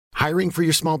Hiring for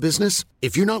your small business?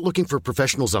 If you're not looking for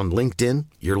professionals on LinkedIn,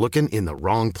 you're looking in the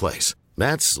wrong place.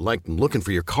 That's like looking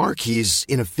for your car keys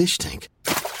in a fish tank.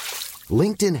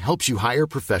 LinkedIn helps you hire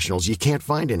professionals you can't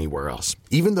find anywhere else,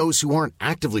 even those who aren't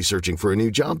actively searching for a new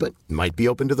job but might be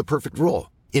open to the perfect role.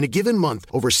 In a given month,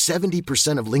 over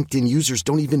 70% of LinkedIn users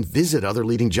don't even visit other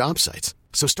leading job sites.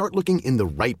 So start looking in the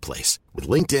right place. With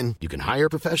LinkedIn, you can hire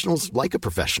professionals like a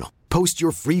professional. Post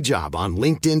your free job on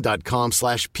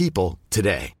linkedin.com/people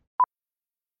today.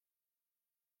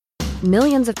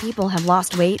 Millions of people have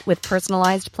lost weight with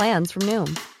personalized plans from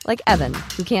Noom. Like Evan,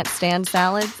 who can't stand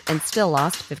salads and still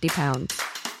lost 50 pounds.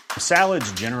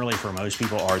 Salads generally for most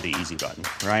people are the easy button,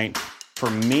 right? For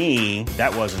me,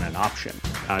 that wasn't an option.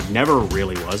 I never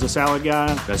really was a salad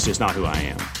guy. That's just not who I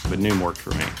am. But Noom worked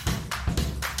for me.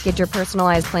 Get your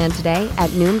personalized plan today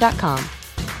at Noom.com.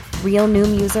 Real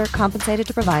Noom user compensated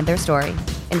to provide their story.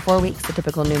 In 4 weeks, the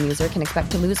typical Noom user can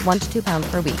expect to lose 1 to 2 pounds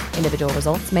per week. Individual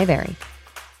results may vary.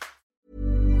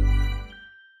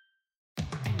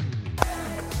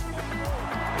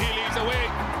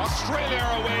 Australia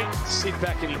away. Sit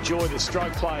back and enjoy the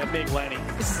stroke play of Meg Lanning.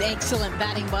 This is excellent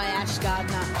batting by Ash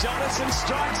Gardner. Jonathan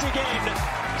strikes again.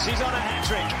 She's on a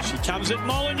hat-trick. She comes at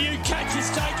Molyneux. Catch is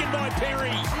taken by Perry.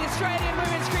 The Australian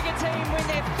women's cricket team win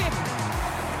their 5th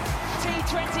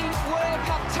T20 World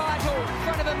Cup title in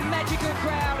front of a magical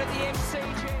crowd at the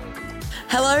MCG.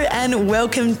 Hello and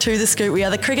welcome to The Scoop. We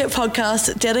are the cricket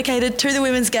podcast dedicated to the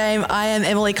women's game. I am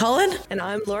Emily Collin. And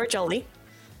I'm Laura Jolie.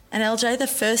 And LJ, the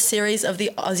first series of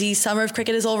the Aussie Summer of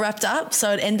Cricket is all wrapped up.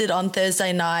 So it ended on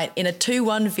Thursday night in a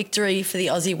 2-1 victory for the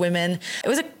Aussie women. It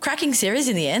was a cracking series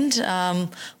in the end. A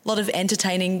lot of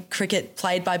entertaining cricket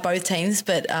played by both teams,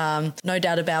 but no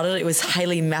doubt about it, it was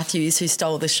Hayley Matthews who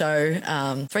stole the show.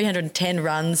 310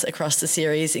 runs across the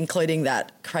series, including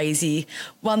that crazy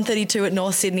 132 at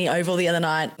North Sydney Oval the other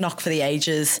night, knock for the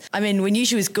ages. I mean, we knew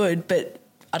she was good, but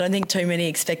I don't think too many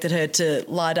expected her to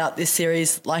light up this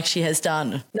series like she has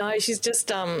done. No, she's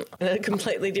just in a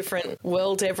completely different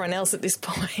world to everyone else at this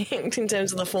point in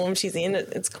terms of the form she's in.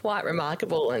 It's quite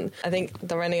remarkable, and I think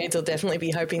the Renegades will definitely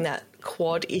be hoping that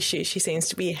quad issue she seems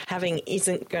to be having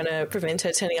isn't going to prevent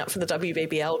her turning up for the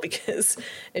WBBL, because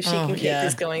if she can keep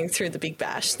this going through the Big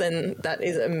Bash, then that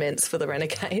is immense for the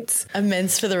Renegades.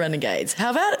 Immense for the Renegades. How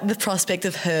about the prospect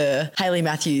of her, Hayley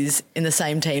Matthews, in the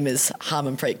same team as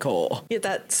Harmanpreet Kaur? Yeah,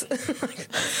 that's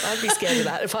I'd be scared of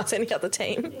that if I was any other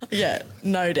team. Yeah,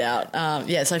 no doubt.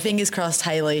 So fingers crossed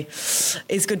Hayley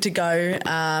is good to go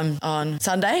on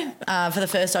Sunday for the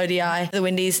first ODI. The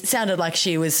Windies sounded like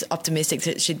she was optimistic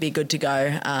that she'd be good to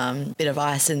go. Bit of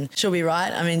ice and she'll be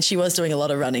right. I mean, she was doing a lot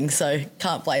of running, so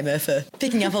can't blame her for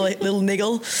picking up a little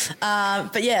niggle.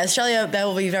 But yeah, Australia, they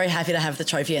will be very happy to have the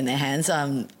trophy in their hands.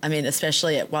 I mean,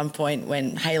 especially at one point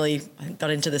when Hayley got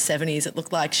into the 70s, it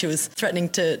looked like she was threatening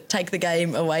to take the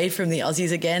game away from the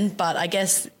Aussies again. But I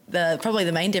guess probably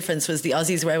the main difference was the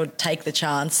Aussies were able to take the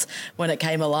chance when it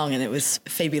came along, and it was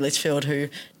Phoebe Litchfield who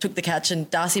took the catch and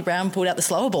Darcie Brown pulled out the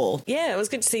slower ball. Yeah, it was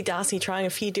good to see Darcie trying a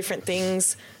few different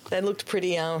things. They looked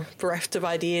pretty bereft of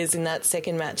ideas in that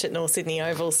second match at North Sydney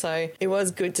Oval, so it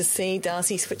was good to see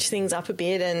Darcie switch things up a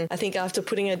bit, and I think after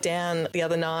putting her down the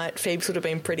other night, Phoebe would have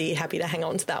been pretty happy to hang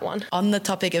on to that one. On the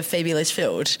topic of Phoebe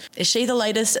Litchfield, is she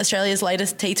Australia's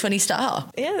latest T20 star?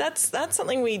 Yeah, that's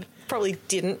something we probably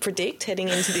didn't predict heading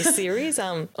into this series.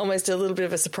 Almost a little bit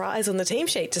of a surprise on the team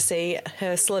sheet to see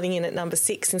her slotting in at number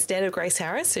 6 instead of Grace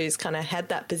Harris, who's kind of had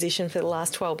that position for the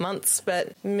last 12 months.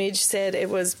 But Midge said it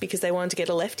was because they wanted to get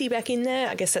a lefty back in there.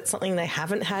 I guess that's something they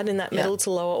haven't had in that middle to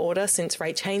lower order since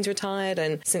Rach Haynes retired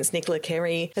and since Nicola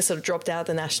Carey has sort of dropped out of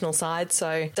the national side.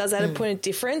 So does add a point of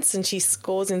difference, and she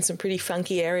scores in some pretty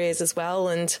funky areas as well.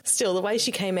 And still, the way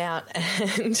she came out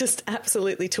and just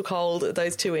absolutely took hold of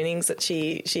those 2 innings that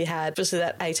she had, especially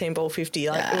that 18-ball 50.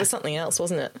 It was something else,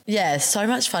 wasn't it? Yeah, so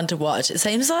much fun to watch. It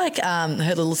seems like her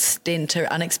little stint,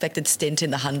 her unexpected stint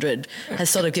in the 100 has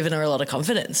sort of given her a lot of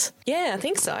confidence. Yeah, I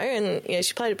think so. And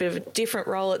she played a bit of a different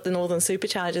role at the Northern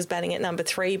Superchargers, batting at number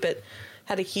 3, but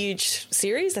had a huge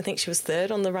series. I think she was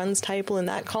 3rd on the runs table in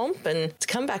that comp, and to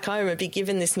come back home and be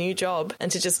given this new job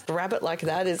and to just grab it like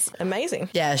that is amazing.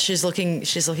 Yeah, she's looking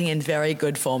in very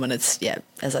good form, and it's,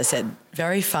 as I said,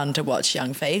 very fun to watch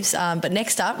young Phoebes. But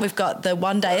next up, we've got the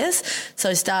one-dayers.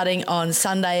 So starting on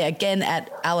Sunday, again at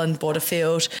Allan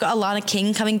Borderfield. Got Alana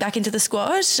King coming back into the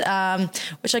squad,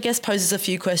 which I guess poses a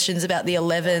few questions about the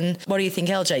 11. What do you think,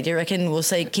 LJ? Do you reckon we'll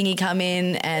see Kingy come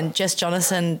in and Jess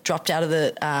Jonathan dropped out of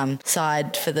the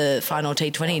side for the final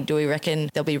T20? Do we reckon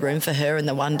there'll be room for her in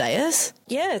the one-dayers?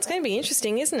 Yeah, it's going to be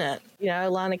interesting, isn't it?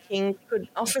 Alana King could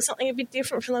offer something a bit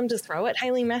different for them to throw at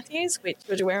Hayley Matthews, which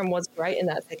Georgia Wareham was great in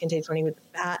that second T20 money with the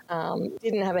bat.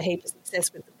 Didn't have a heap of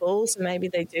success with the ball, so maybe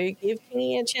they do give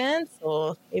Kingy a chance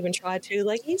or even try two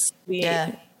leggies.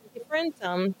 Different.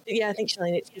 But yeah, I think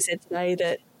Shelley Nitschke said today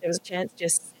that there was a chance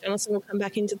just Jonathan will come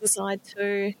back into the side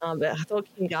too. But I thought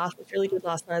Garth was really good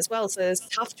last night as well. So there's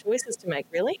tough choices to make,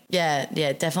 really. Yeah,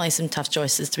 definitely some tough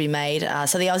choices to be made.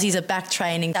 So the Aussies are back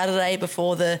training Saturday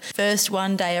before the first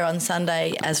one-dayer on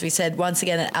Sunday, as we said, once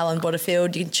again at Allan Border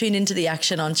Field. You can tune into the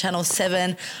action on Channel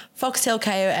 7, Foxtel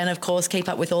KO, and of course keep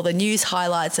up with all the news,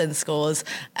 highlights and scores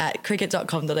at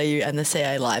cricket.com.au and the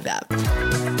CA Live app.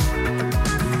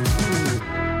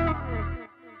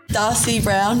 Darcie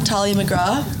Brown, Tahlia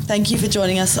McGrath, thank you for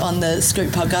joining us on the Scoop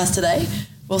podcast today.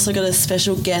 We've also got a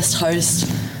special guest host,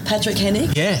 Patrick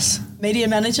Hennig. Yes. Media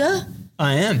manager.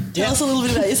 I am. Tell us a little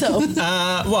bit about yourself.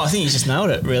 Well, I think you just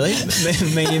nailed it, really.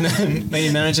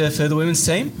 Media manager for the women's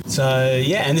team. So,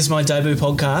 yeah, and this is my debut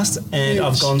podcast, and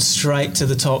I've gone straight to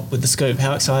the top with the Scoop.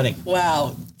 How exciting.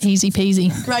 Wow. Easy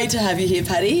peasy. Great to have you here,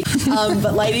 Paddy.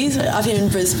 But ladies, up here in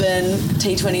Brisbane,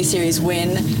 T20 series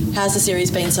win. How's the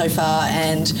series been so far?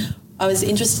 And I was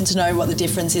interested to know what the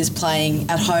difference is playing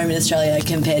at home in Australia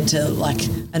compared to like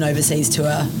an overseas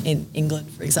tour in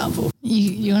England, for example.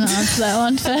 You want to answer that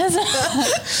one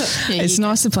first? It's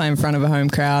nice to play in front of a home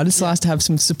crowd. It's nice to have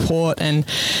some support and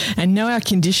know our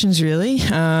conditions, really.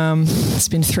 It's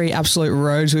been 3 absolute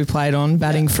roads we've played on,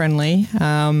 batting friendly.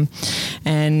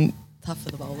 And tough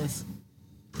for the bowlers.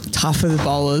 Tough for the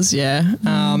bowlers, yeah.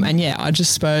 And yeah, I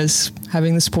just suppose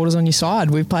having the supporters on your side.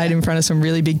 We've played in front of some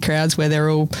really big crowds where they're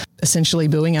all essentially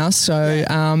booing us. So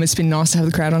it's been nice to have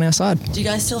the crowd on our side. Do you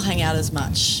guys still hang out as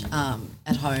much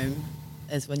at home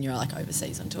as when you're like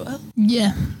overseas on tour?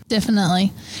 Yeah,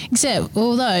 definitely. Except,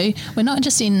 although we're not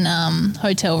just in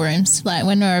hotel rooms. Like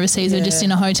when we're overseas, we're just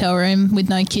in a hotel room with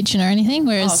no kitchen or anything.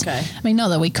 Whereas, I mean, not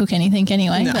that we cook anything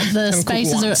anyway, but the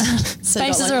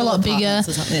spaces are a lot bigger.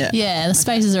 Yeah, the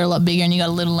spaces are a lot bigger, and you got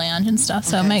a little lounge and stuff.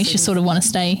 So it makes you sort of want to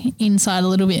stay inside a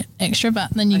little bit extra,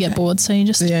 but then you get bored. So you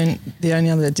just the only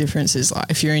other difference is like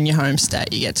if you're in your home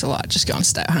state, you get to like just go and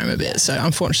stay at home a bit. So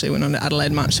unfortunately, we're not in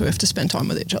Adelaide much, so we have to spend time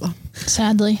with each other.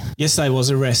 Sadly. Yesterday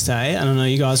was a rest day, and I know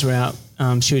you guys were out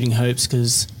shooting hoops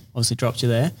because obviously dropped you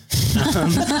there.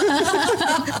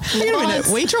 Wait a minute,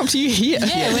 we dropped you here.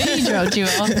 Yeah, we dropped you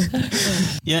off.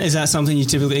 Yeah, is that something you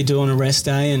typically do on a rest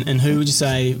day? And who would you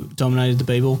say dominated the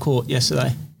b-ball court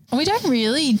yesterday? We don't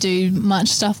really do much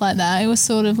stuff like that. It was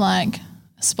sort of like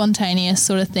a spontaneous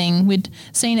sort of thing. We'd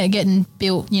seen it getting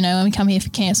built, you know, when we come here for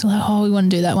camps, we're like, oh, we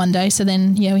want to do that one day. So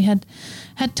then, yeah, we had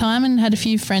time and had a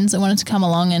few friends that wanted to come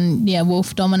along, and yeah,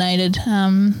 Wolf dominated.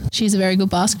 She's a very good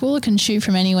basketballer, can shoot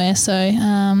from anywhere. So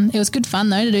it was good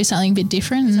fun though to do something a bit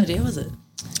different. Whose idea was it?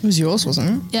 It was yours,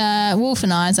 wasn't it? Yeah, Wolf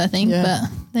and I's, I think. Yeah. But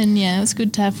then, yeah, it was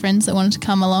good to have friends that wanted to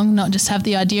come along, not just have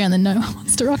the idea and then no one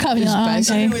wants to rock up. Who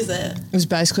was it? It was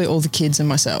basically all the kids and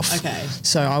myself. Okay.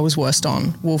 So I was worst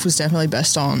on. Wolf was definitely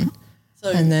best on.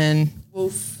 So and then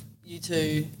Wolf, you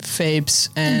two, Phoebes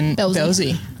and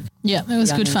Belzy. Yeah, it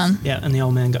was good fun. Yeah, and the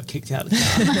old man got kicked out of the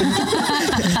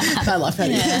car. Bad luck,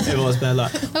 Paddy. Yeah. It was bad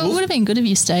luck. Well, it would have been good if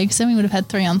you stayed, because then we would have had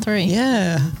 3-on-3.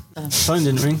 Yeah. Phone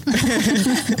didn't ring.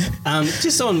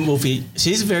 Just on Wolfie,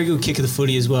 she's a very good kick of the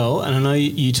footy as well, and I know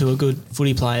you two are good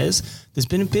footy players. There's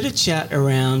been a bit of chat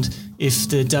around if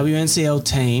the WNCL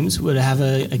teams were to have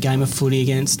a game of footy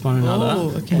against one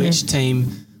another, which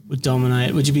team would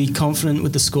dominate. Would you be confident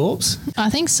with the Scorps? I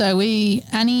think so.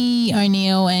 Annie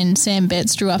O'Neill and Sam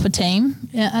Betts drew up a team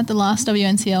at the last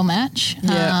WNCL match.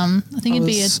 Yeah. I think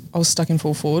I was stuck in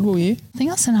full forward, were you? I think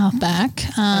I was centre half back.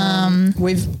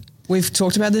 We've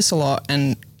talked about this a lot,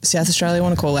 and South Australia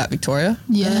want to call out Victoria.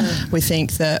 Yeah. We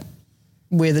think that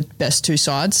we're the best two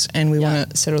sides, and we want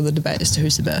to settle the debate as to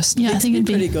who's the best. Yeah, I think it'd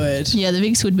be pretty good. Yeah, the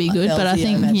Vics would be good, but I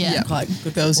think quite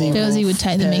good. Belzy would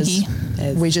take the Mickey.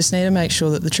 We just need to make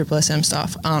sure that the Triple SM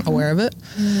staff aren't aware of it,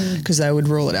 because they would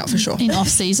rule it out for sure. In off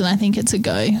season, I think it's a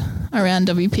go around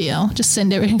WPL. Just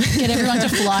get everyone to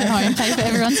fly home, pay for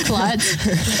everyone's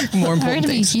flights. More important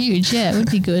things. It'd be huge. Yeah, it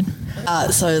would be good.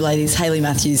 So, ladies, Hayley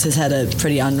Matthews has had a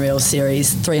pretty unreal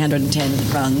series,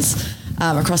 310 runs.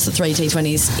 Across the 3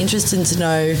 T20s. Interested to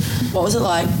know, what was it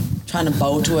like trying to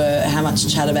bowl to her? How much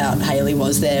chat about Hayley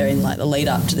was there in like the lead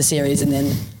up to the series and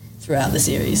then throughout the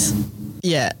series?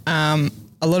 Yeah, a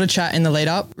lot of chat in the lead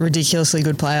up. Ridiculously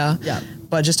good player. Yeah,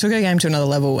 but just took her game to another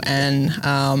level. And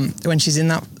when she's in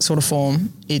that sort of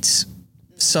form, it's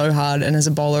so hard. And as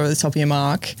a bowler at the top of your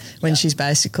mark, when she's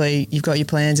basically, you've got your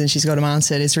plans and she's got them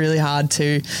answered, it's really hard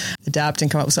to adapt and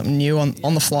come up with something new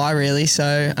on the fly, really.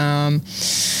 So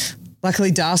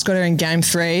luckily Darce got her in game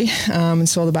 3 and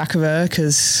saw the back of her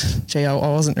because, I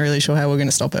wasn't really sure how we were going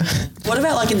to stop her. What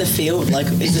about like in the field? Like,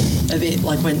 is it a bit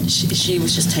like when she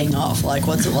was just teeing off? Like,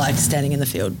 what's it like standing in the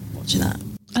field watching that?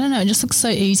 I don't know, it just looks so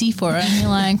easy for her. And you're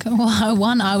like, well,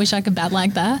 one, I wish I could bat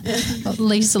like that, at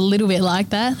least a little bit like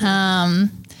that.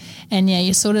 And yeah,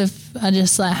 you sort of are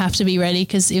just like have to be ready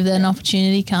because if an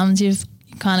opportunity comes, you've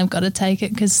kind of got to take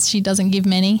it because she doesn't give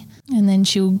many, and then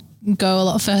she'll go a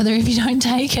lot further if you don't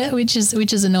take it, which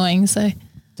is annoying. So.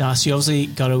 Darcie obviously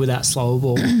got her with that slower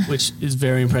ball, which is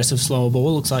very impressive. Slower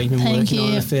ball. Looks like you've been working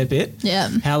on it a fair bit. Yeah.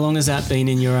 How long has that been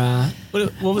in your?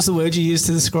 What was the word you used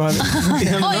to describe it?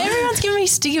 Everyone's giving me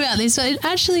stick about this, but it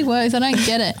actually works. I don't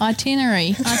get it.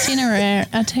 Itinerary.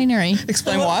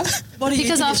 Explain why. What do you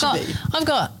because think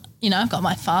I've got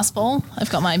my fastball,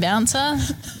 I've got my bouncer,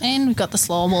 and we've got the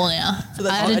slow ball now. So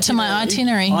added to my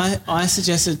itinerary. I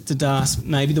suggested to Das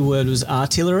maybe the word was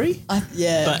artillery. But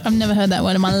I've never heard that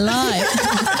word in my life.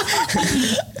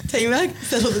 T-Mac,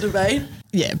 settle the debate.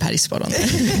 Yeah, Paddy's spot on there.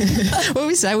 What did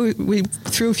we say? We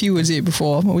threw a few words here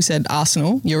before. We said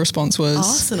Arsenal. Your response was?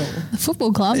 Arsenal. The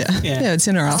football club. Yeah, it's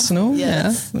in our Arsenal.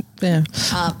 Yes. Yeah.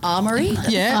 Armory.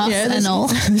 Yeah.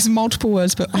 There's multiple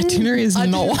words, but itinerary is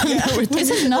not one.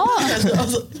 Is it not?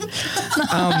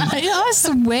 I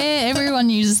swear everyone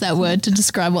uses that word to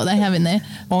describe what they have in their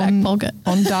back pocket.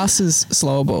 On Darce's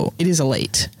slower ball, it is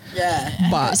elite. Yeah.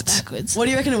 But backwards. What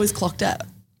do you reckon it was clocked at?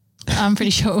 I'm pretty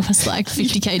sure it was like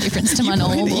 50k difference to my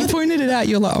normal ball. You pointed it out.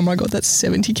 You're like, oh my God, that's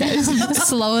 70k.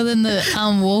 Slower than the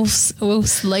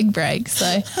Wolf's leg break.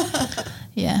 So,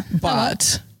 yeah.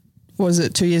 But was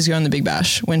it 2 years ago in the Big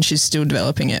Bash when she's still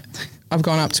developing it? I've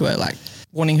gone up to her like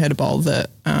wanting her to bowl the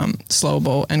slower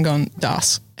ball and gone,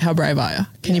 Darce, how brave are you?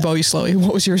 Can you bowl you slowly?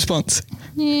 What was your response?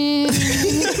 Yeah.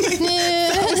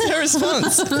 That was her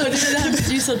response. So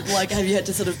have you had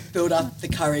to sort of build up the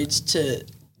courage to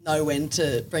know when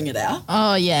to bring it out?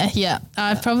 Oh, yeah.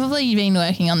 I've probably been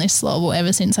working on this slow ball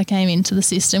ever since I came into the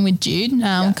system with Jude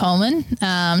Coleman.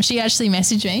 She actually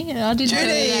messaged me. I did.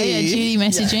 Judy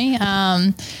messaged me.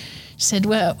 She said,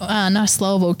 well, nice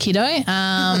slow ball, kiddo.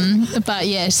 But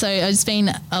yeah, so it's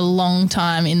been a long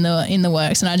time in the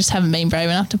works, and I just haven't been brave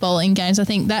enough to bowl it in games. I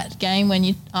think that game when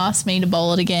you asked me to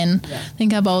bowl it again, I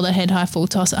think I bowled a head high full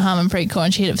toss at Harmonpreet Court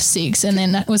and she hit it for 6, and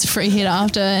then that was a free hit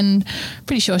after, and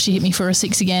pretty sure she hit me for a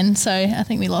 6 again. So I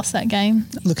think we lost that game.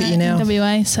 Look at you now.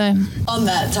 WA. So on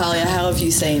that, Tahlia, how have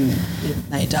you seen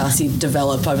Nate Darcie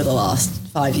develop over the last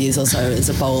 5 years or so as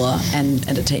a bowler and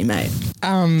a teammate?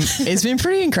 It's been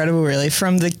pretty incredible, really,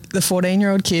 from the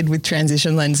 14-year-old kid with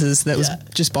transition lenses that was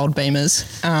just bowled beamers.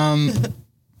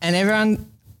 And everyone,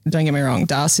 don't get me wrong,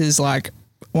 Darcie is like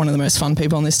one of the most fun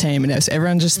people on this team, and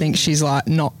everyone just thinks she's like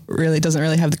doesn't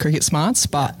really have the cricket smarts,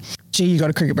 but gee, you got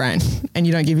a cricket brain and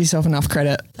you don't give yourself enough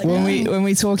credit. When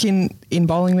we talk in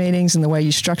bowling meetings and the way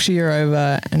you structure your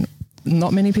over, and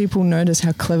not many people notice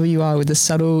how clever you are with the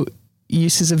subtle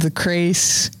uses of the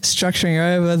crease, structuring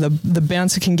over, the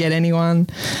bouncer can get anyone.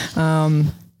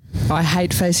 I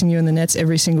hate facing you in the nets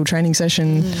every single training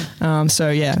session. So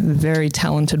yeah, very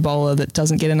talented bowler that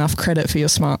doesn't get enough credit for your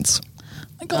smarts.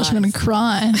 My gosh, I'm going to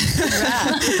cry.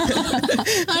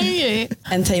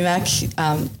 And T-Mac,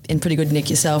 in pretty good nick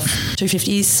yourself,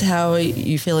 250s, how are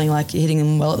you feeling like you're hitting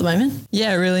them well at the moment?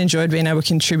 Yeah, I really enjoyed being able to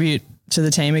contribute to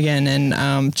the team again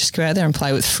and just go out there and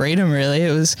play with freedom, really.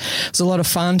 It was a lot of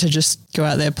fun to just go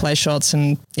out there, play shots,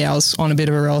 and I was on a bit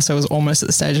of a roll, so I was almost at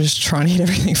the stage of just trying to hit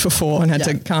everything for 4 and had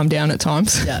to calm down at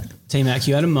times. Yeah. T-Mac,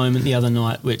 you had a moment the other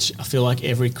night which I feel like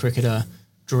every cricketer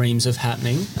dreams of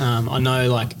happening. I know,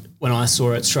 like, when I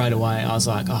saw it straight away, I was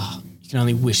like, oh, you can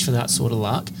only wish for that sort of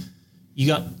luck. You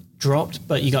got dropped,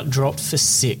 but you got dropped for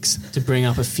 6 to bring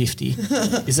up a 50.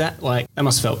 Is that that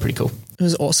must have felt pretty cool. It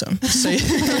was awesome. So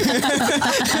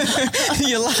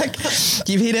you're like,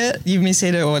 you've hit it, you've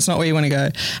mishit it, or it's not where you want to go.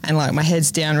 And like my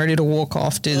head's down, ready to walk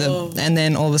off, and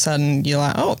then all of a sudden you're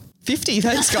like, oh, 50,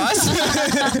 thanks guys.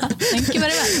 Thank you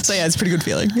very much. So yeah, it's a pretty good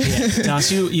feeling.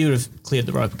 Darcie, you would have cleared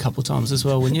the rope a couple of times as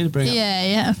well, wouldn't you, to bring up?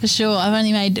 Yeah, for sure. I've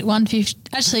only made 150.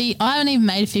 Actually, I haven't even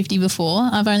made a 50 before.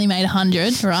 I've only made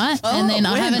 100, right? And then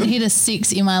I haven't hit a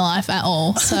 6 in my life at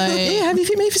all. So yeah, have you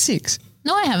hit me for 6?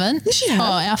 No, I haven't. Yes, you have.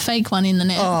 Oh, our fake one in the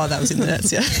net. Oh, that was in the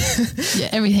nets, yeah. Yeah,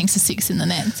 everything's a 6 in the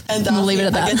net. And we'll leave it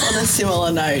at that. I guess on a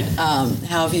similar note,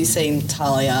 how have you seen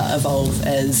Tahlia evolve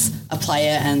as a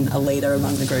player and a leader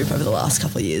among the group over the last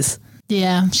couple of years?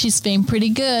 Yeah, she's been pretty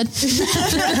good.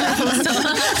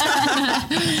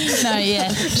 No,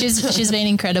 yeah, she's been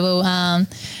incredible.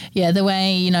 The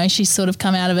way, she's sort of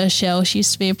come out of her shell. She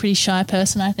used to be a pretty shy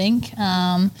person, I think.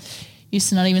 Used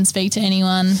to not even speak to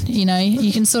anyone.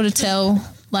 You can sort of tell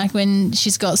like when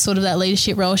she's got sort of that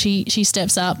leadership role, she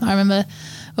steps up. I remember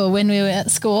when we were at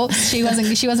Scorps, she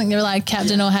wasn't like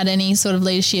captain or had any sort of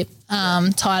leadership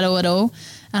title at all.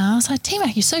 I was like,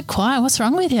 T-Mac, you're so quiet. What's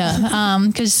wrong with you?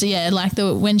 Because like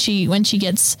when she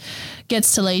gets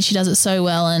to lead, she does it so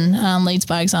well and leads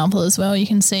by example as well. You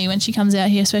can see when she comes out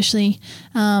here, especially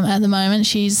at the moment,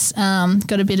 she's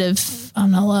got a bit of,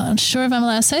 I'm not sure if I'm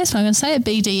allowed to say this, but I'm going to say it,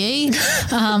 BDE.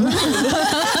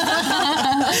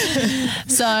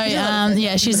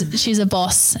 She's a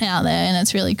boss out there, and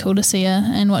it's really cool to see her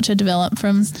and watch her develop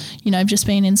from, just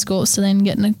being in Scorps to then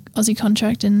getting an Aussie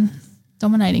contract and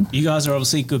dominating. You guys are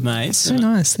obviously good mates. So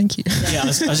nice, thank you. Yeah, I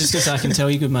was just going to say I can tell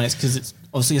you're good mates because it's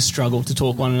obviously a struggle to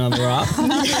talk one another up.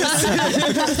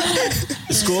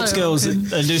 The Scorps girls,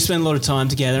 they do spend a lot of time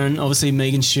together, and obviously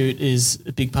Megan Shute is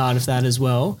a big part of that as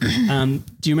well. Do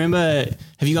you remember,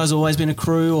 have you guys always been a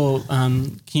crew, or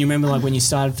can you remember like when you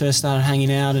first started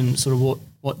hanging out and sort of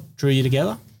what drew you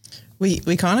together?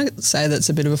 We kind of say that's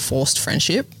a bit of a forced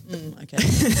friendship. Okay.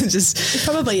 It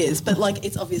probably is, but like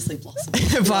it's obviously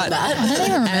blossomed. But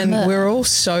and we're all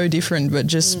so different, but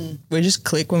we just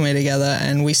click when we're together,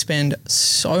 and we spend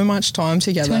so much time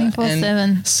together. 24/7.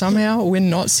 And somehow we're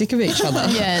not sick of each other.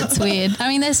 Yeah, it's weird. I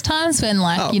mean, there's times when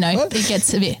it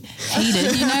gets a bit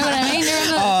heated. You know what I mean?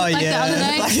 The other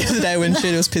day? Like the other day when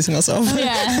Shooter was pissing us off.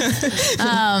 Yeah.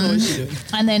 What was she doing?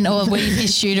 And then, or we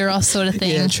piss Shooter off sort of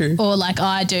thing. Yeah, true. Or like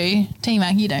I do.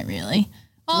 T-Mac, you don't really.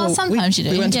 Well, sometimes you do.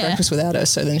 We went to breakfast without her,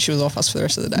 so then she was off us for the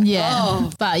rest of the day. Yeah.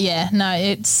 But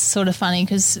it's sort of funny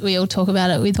because we all talk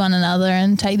about it with one another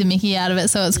and take the mickey out of it,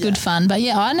 so it's good fun. But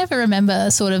I never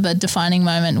remember sort of a defining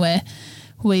moment where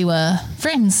we were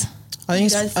friends. I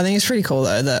think it's pretty cool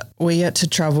though that we get to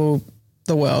travel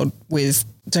the world with,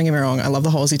 don't get me wrong, I love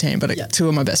the Halsey team, but two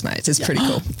of my best mates. It's pretty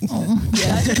cool.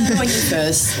 Yeah, I don't know when you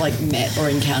first met or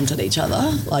encountered each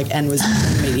other, and was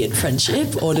an immediate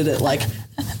friendship, or did it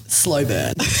slow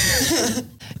burn?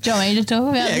 Do you want me to talk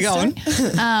about this? Go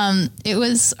on. It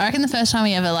was, I reckon, the first time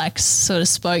we ever sort of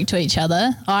spoke to each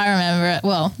other. I remember it.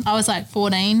 Well, I was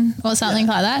 14 or something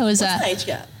like that. It was What's the age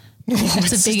gap?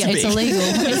 It's illegal.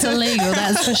 It's illegal,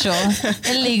 that's for sure.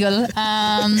 Illegal.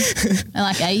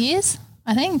 8 years,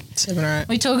 I think. 7 or 8.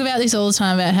 We talk about this all the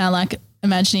time about how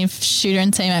imagine if Shooter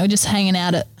and T-Mac were just hanging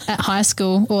out at high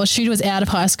school, or Shooter was out of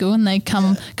high school and they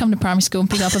come to primary school and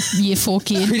pick up a year 4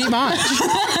 kid. Pretty much.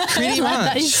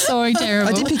 That is so terrible.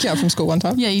 I did pick you up from school one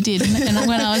time. Yeah, you did. And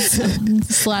when I was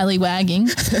slightly wagging.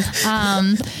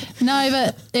 No,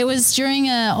 but it was during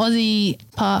a Aussie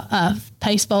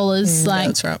pace bowlers,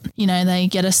 that's right. They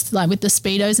get us with the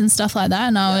speedos and stuff like that,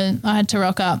 and I had to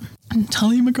rock up. And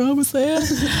Tahlia McGrath was there.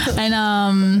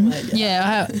 And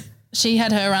she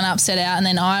had her run up set out, and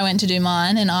then I went to do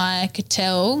mine, and I could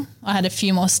tell I had a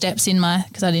few more steps in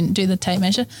because I didn't do the tape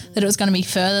measure, that it was going to be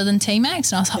further than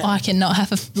T-Max, and I was like, I cannot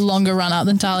have a longer run up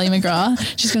than Tahlia McGrath.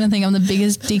 She's going to think I'm the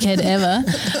biggest dickhead ever.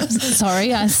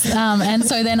 Sorry. And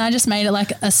so then I just made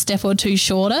it a step or two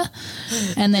shorter,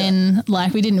 and then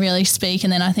we didn't really speak,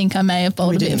 and then I think I may have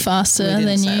bowled a bit faster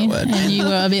than you, and you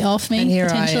were a bit off me. And here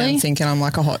potentially. I am thinking I'm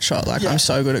like a hot shot, I'm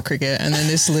so good at cricket, and then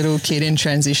this little kid in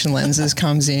transition lenses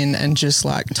comes in and just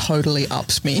totally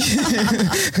ups me.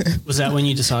 Was that when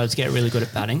you decided to get really good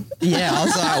at batting? Yeah, I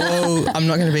was like, well, I'm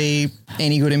not going to be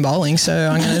any good in bowling, so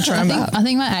I'm going to try and bat. I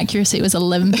think my accuracy was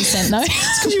 11% though.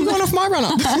 It's because you've gone off my run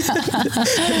up.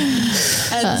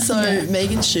 And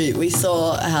Megan Shute, we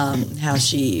saw how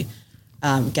she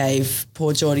gave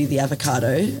poor Geordie the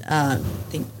avocado. I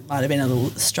think it might have been a little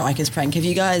striker's prank. Have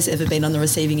you guys ever been on the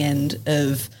receiving end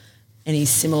of any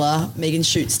similar Megan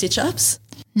Shute stitch-ups?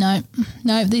 No,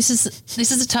 this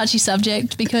is a touchy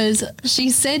subject because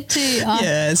she said to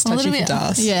it's touchy for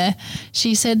Darcie. Yeah,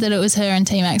 she said that it was her and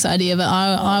T-Mac's idea, but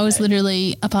I was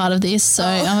literally a part of this, so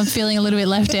I'm feeling a little bit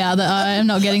left out that I am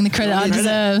not getting the credit I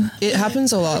deserve. It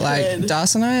happens a lot.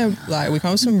 Darcie and I we come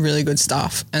up with some really good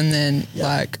stuff, and then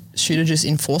Shooter just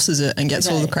enforces it and gets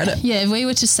all the credit. Yeah, if we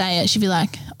were to say it, she'd be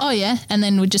like, oh yeah, and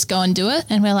then we'd just go and do it,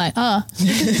 and we're like, oh,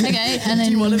 okay. And then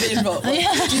do you want to be involved? Do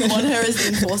you want her as the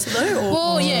enforcer though?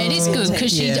 Well, yeah, it is good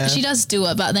because she does do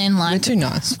it, but then we're too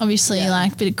nice. Obviously,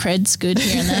 a bit of cred's good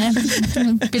here and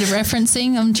there, a bit of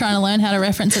referencing. I'm trying to learn how to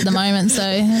reference at the moment, so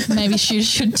maybe Shooter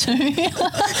should too.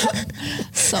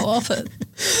 So off it.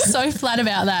 So flat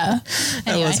about that.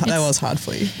 Anyway, that was hard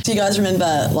for you. Do you guys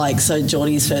remember, so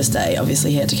Geordie's first day,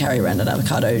 obviously he had to carry around an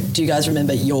avocado. Do you guys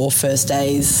remember your first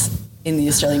days in the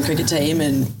Australian cricket team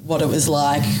and what it was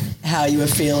like, how you were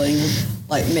feeling,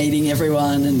 meeting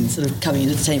everyone and sort of coming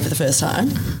into the team for the first time?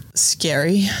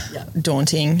 Scary,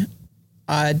 daunting.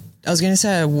 I was going to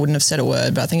say I wouldn't have said a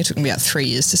word, but I think it took me about 3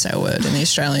 years to say a word in the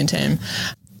Australian team.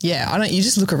 You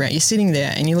just look around. You're sitting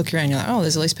there and you look around. You're like, oh,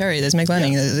 there's Elise Perry. There's Meg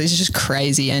Lanning. It's just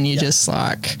crazy, and you're just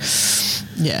like,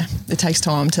 it takes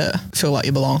time to feel like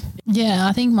you belong. Yeah,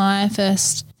 I think my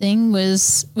first thing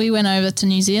was we went over to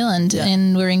New Zealand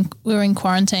and we were in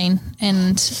quarantine,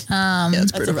 and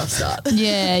that's a rough start.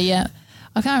 Yeah.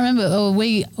 I can't remember.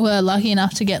 We were lucky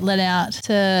enough to get let out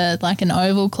to like an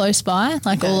oval close by,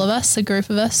 all of us, a group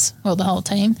of us, the whole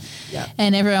team. Yeah.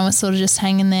 And everyone was sort of just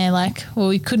hanging there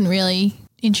we couldn't really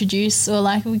introduce or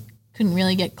we couldn't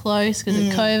really get close because of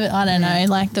COVID. I don't know,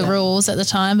 the rules at the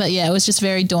time. But, it was just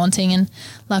very daunting. And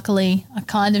luckily I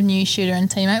kind of knew Shooter and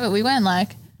teammate, but we weren't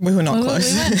we were not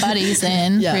close. We weren't buddies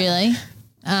then, really.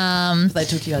 They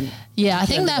took you on. Yeah, I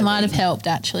think that might have helped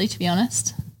actually, to be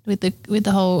honest. With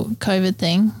the whole COVID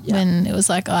thing, when it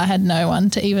was I had no one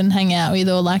to even hang out with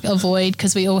or avoid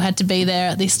because we all had to be there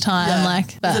at this time.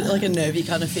 Was it a nervy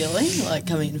kind of feeling,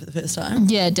 coming in for the first time?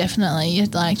 Yeah, definitely.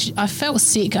 I felt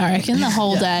sick, I reckon, the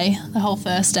whole day, the whole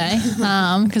first day,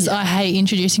 because I hate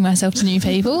introducing myself to new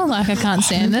people. I can't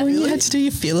stand it. You had to do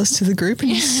your fearless to the group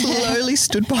and you slowly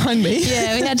stood behind me.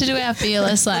 Yeah, we had to do our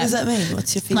fearless. What does that mean?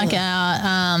 What's your fearless?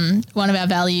 Our one of our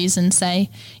values, and say,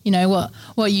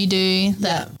 what you do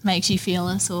that makes you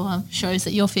fearless or shows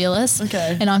that you're fearless.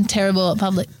 Okay. And I'm terrible at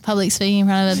public speaking in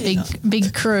front of a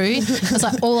big crew. It's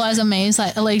all eyes on me. It's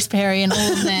Elise Perry and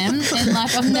all of them. And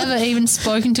I've never even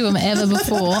spoken to them ever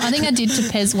before. I think I did to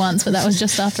Pez once, but that was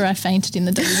just after I fainted in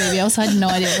the WBBL, so I had no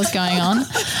idea what was going on. And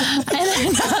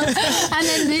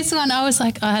then this one, I was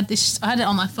I had it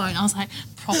on my phone. I was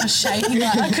proper shaking.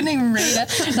 I couldn't even read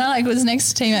it. And I was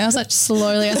next to teammate. I was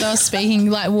slowly as I was speaking,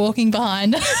 walking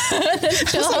behind. I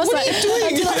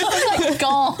was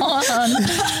gone.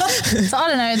 So I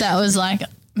don't know. That was a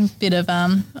bit of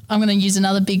I'm going to use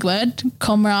another big word,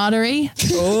 camaraderie.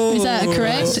 Oh, is that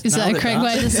correct? Is that a correct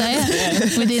way to say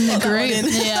it? Within the group.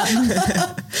 Yeah.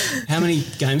 How many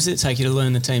games did it take you to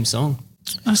learn the team song?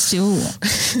 I still,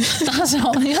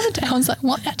 the other day I was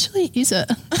what actually is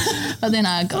it? But then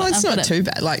I got it's not too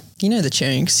bad. The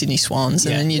tune, Sydney Swans,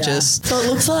 and then you just... So it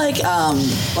looks sort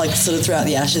of throughout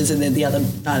the Ashes and then the other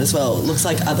night as well, it looks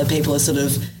like other people are sort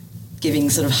of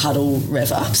giving sort of huddle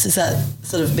rev-ups. Is that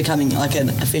sort of becoming an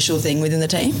official thing within the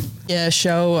team? Yeah,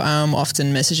 Shell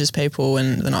often messages people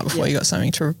and the night before you got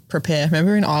something to prepare.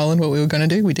 Remember in Ireland what we were going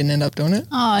to do? We didn't end up doing it.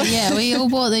 Oh, yeah. We all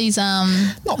bought these...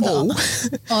 Not all.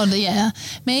 Oh, yeah.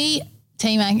 Me,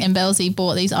 T-Mac and Belzy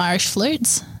bought these Irish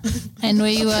flutes and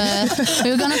we were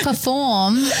going to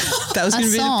perform That was going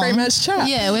to be the pre-match chat.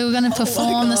 Yeah, we were going to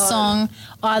perform the song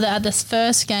either at this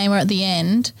first game or at the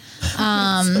end.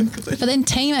 But then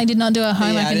T-Mac did not do her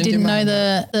homework and didn't know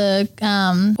the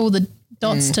all the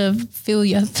dots to fill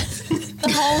your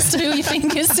the holes to fill your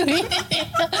fingers to it.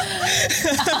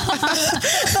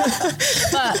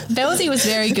 But Belzy was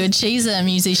very good. She's a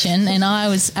musician and I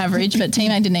was average, but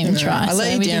T-Mac didn't even try. I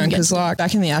let you down because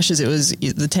back in the Ashes it was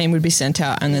the team would be sent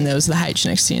out and then there was the H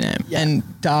next to your name. Yeah. And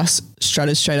Darcie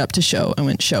strutted straight up to Shell and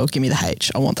went, Shell, give me the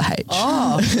H. I want the H.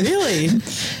 Oh, really?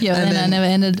 Yeah, and then I never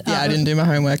ended up. Yeah, I didn't do my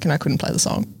homework and I couldn't play the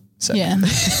song. So. Yeah.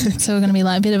 So we're going to be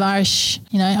a bit of Irish,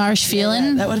 Irish feeling.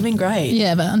 Yeah, that would have been great.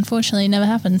 Yeah, but unfortunately it never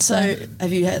happened. So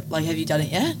have you done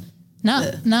it yet?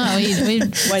 No, we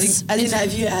waiting.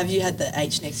 Have you had the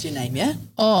H next to your name yet?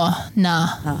 Oh, no,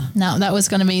 that was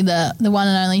going to be the one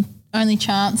and only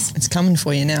chance. It's coming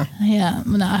for you now. Yeah,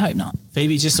 no, I hope not.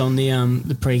 Phoebe, just on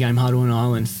the pre-game huddle in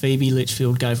Ireland, Phoebe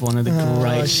Litchfield gave one of the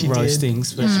great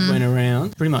roastings where she went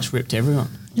around, pretty much ripped everyone.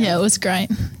 Yeah, it was great.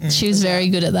 She was very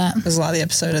good at that. It was like the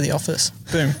episode of The Office.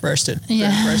 Boom, roasted.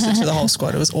 Yeah. Boom, roasted to the whole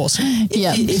squad. It was awesome.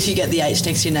 If you get the H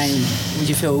next to your name, would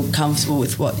you feel comfortable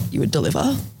with what you would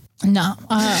deliver? No,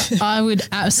 I would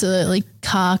absolutely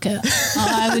cark it.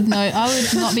 I would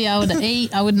not be able to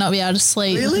eat. I would not be able to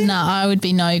sleep. Really? No, I would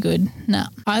be no good. No,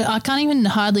 I can't even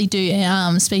hardly do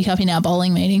speak up in our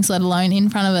bowling meetings, let alone in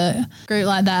front of a group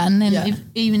like that. And then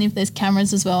even if there's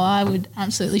cameras as well, I would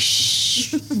absolutely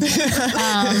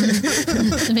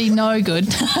be no good.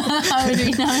 I would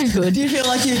be no good. Do you feel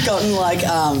like you've gotten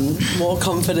more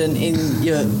confident in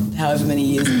your however many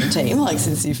years in the team,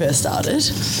 since you first started? Do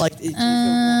you feel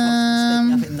more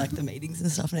confident speaking up in the meetings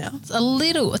and stuff now? A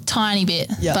tiny bit,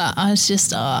 but I was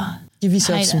just give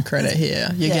yourself some credit here.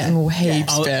 You're getting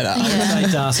heaps better. I would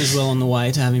say Darcie's well on the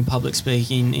way to having public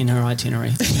speaking in her itinerary.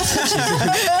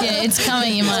 Yeah, it's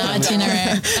coming in my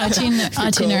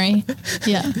itinerary.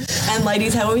 Yeah. And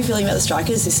ladies, how are we feeling about the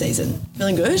Strikers this season?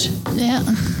 Feeling good? Yeah.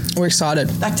 We're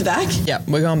excited. Back to back? Yep,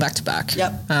 we're going back to back.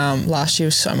 Yep. Last year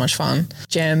was so much fun.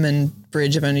 Jam and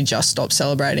Bridge have only just stopped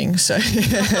celebrating, so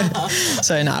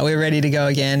we're ready to go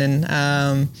again and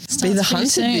be the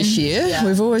hunted this year. Yeah.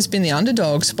 We've always been the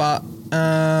underdogs, but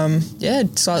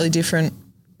Slightly different.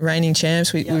 Reigning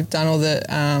champs. We've done all the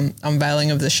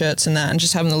unveiling of the shirts and that, and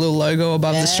just having the little logo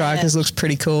above the strikers looks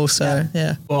pretty cool. So,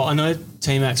 yeah. Well, I know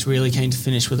T-Mac's really keen to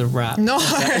finish with a rap. No.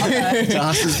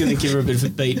 Darcy's going to give her a bit of a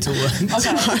beat to work. Okay.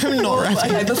 I'm not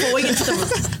rapping. Okay, before we get to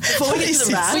the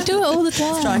rap. We do it all the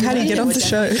time. How do you get off the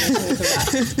show?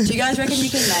 Do you guys reckon you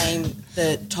can name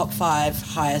the top 5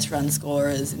 highest run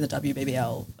scorers in the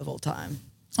WBBL of all time?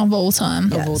 Of all time.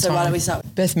 Yeah. Of all So time. why don't we start?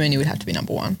 Beth Mooney would have to be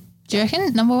number 1. Do you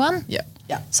reckon? Number 1? Yeah.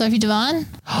 Yeah. Sophie Devine?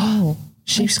 Oh,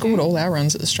 she scored all our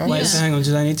runs at the strike. Wait, so hang on.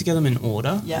 Do they need to get them in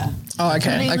order? Yeah. Oh,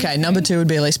 okay. Okay, number 2 would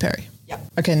be Elise Perry. Yeah.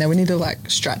 Okay, now we need to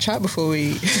strat chat before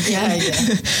we... Yeah.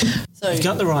 So You've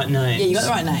got the right names. Yeah, you got the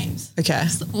right names. Okay.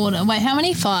 Order. Wait, how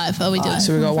many? 5 are we doing?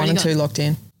 So we've got 1 and 2 locked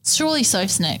in. Surely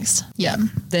Soph's next. Yeah.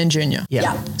 Then Junior.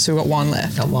 Yeah. So we've got 1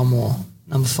 left. Got one more.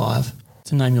 Number 5.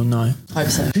 It's a name you'll know. Hope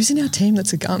so. Who's in our team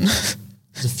that's a gun?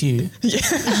 There's a few. No,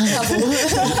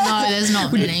 there's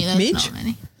not many. There's Midge? not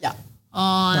many. Yeah.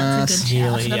 Oh, that's a good shout.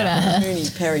 I Healy, forgot yeah. about her. Mooney,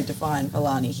 Perry, Devine,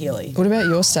 Valani, Healy. What about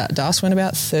your stat? Das went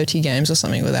about 30 games or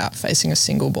something without facing a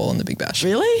single ball in the Big Bash.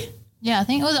 Really? Yeah,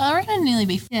 I reckon it'd nearly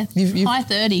be You've- high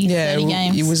 30, 30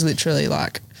 games. It was literally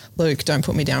like, Luke, don't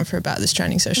put me down for a bat this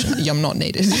training session. I'm not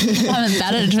needed. I haven't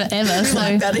batted forever, so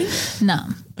Like batting? no.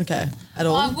 Okay. At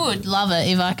all? I would love it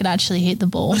if I could actually hit the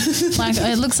ball.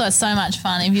 It looks like so much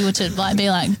fun if you were to be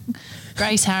like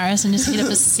Grace Harris and just hit it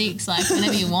for 6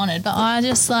 whenever you wanted. But I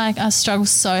just I struggle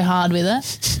so hard with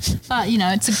it. But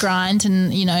it's a grind,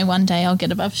 and one day I'll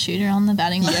get above shooter on the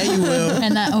batting line. Yeah, you will.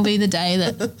 And that will be the day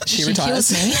that she retires.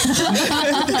 kills me.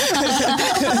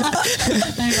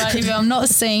 But if I'm not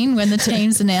seen when the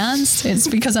team's announced, it's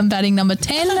because I'm batting number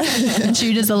 10 and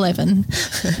shooter's 11.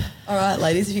 All right,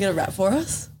 ladies, have you got a rap for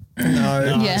us?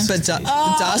 No. Yeah. But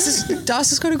Das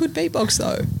has got a good beatbox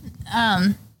though.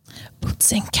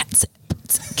 Boots and cats.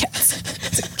 Boots and cats.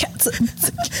 Boots and cats. Boots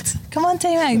and cats. Come on,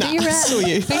 T-Mac, do your rap.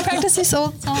 We practice this all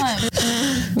the time.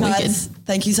 Guys,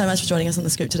 thank you so much for joining us on The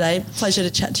Scoop today. Pleasure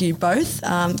to chat to you both.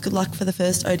 Good luck for the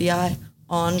first ODI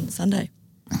on Sunday.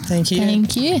 Thank you.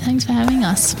 Thank you. Thanks for having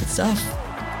us. Good stuff.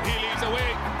 Healy's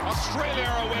away. Australia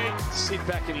are away. Sit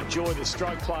back and enjoy the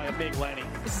stroke play of Meg Lanning.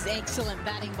 This is excellent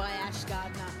batting by Ash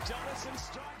Gardner. Jonathan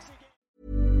strikes again.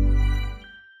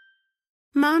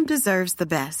 Mom deserves the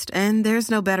best, and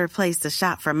there's no better place to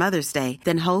shop for Mother's Day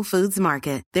than Whole Foods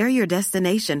Market. They're your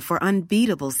destination for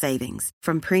unbeatable savings,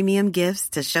 from premium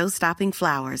gifts to show-stopping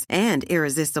flowers and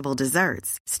irresistible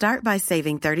desserts. Start by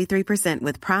saving 33%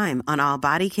 with Prime on all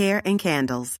body care and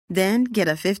candles. Then get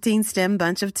a 15-stem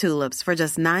bunch of tulips for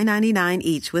just $9.99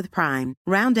 each with Prime.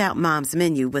 Round out Mom's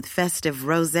menu with festive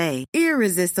rosé,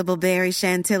 irresistible berry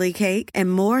chantilly cake,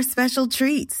 and more special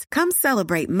treats. Come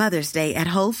celebrate Mother's Day at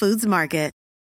Whole Foods Market.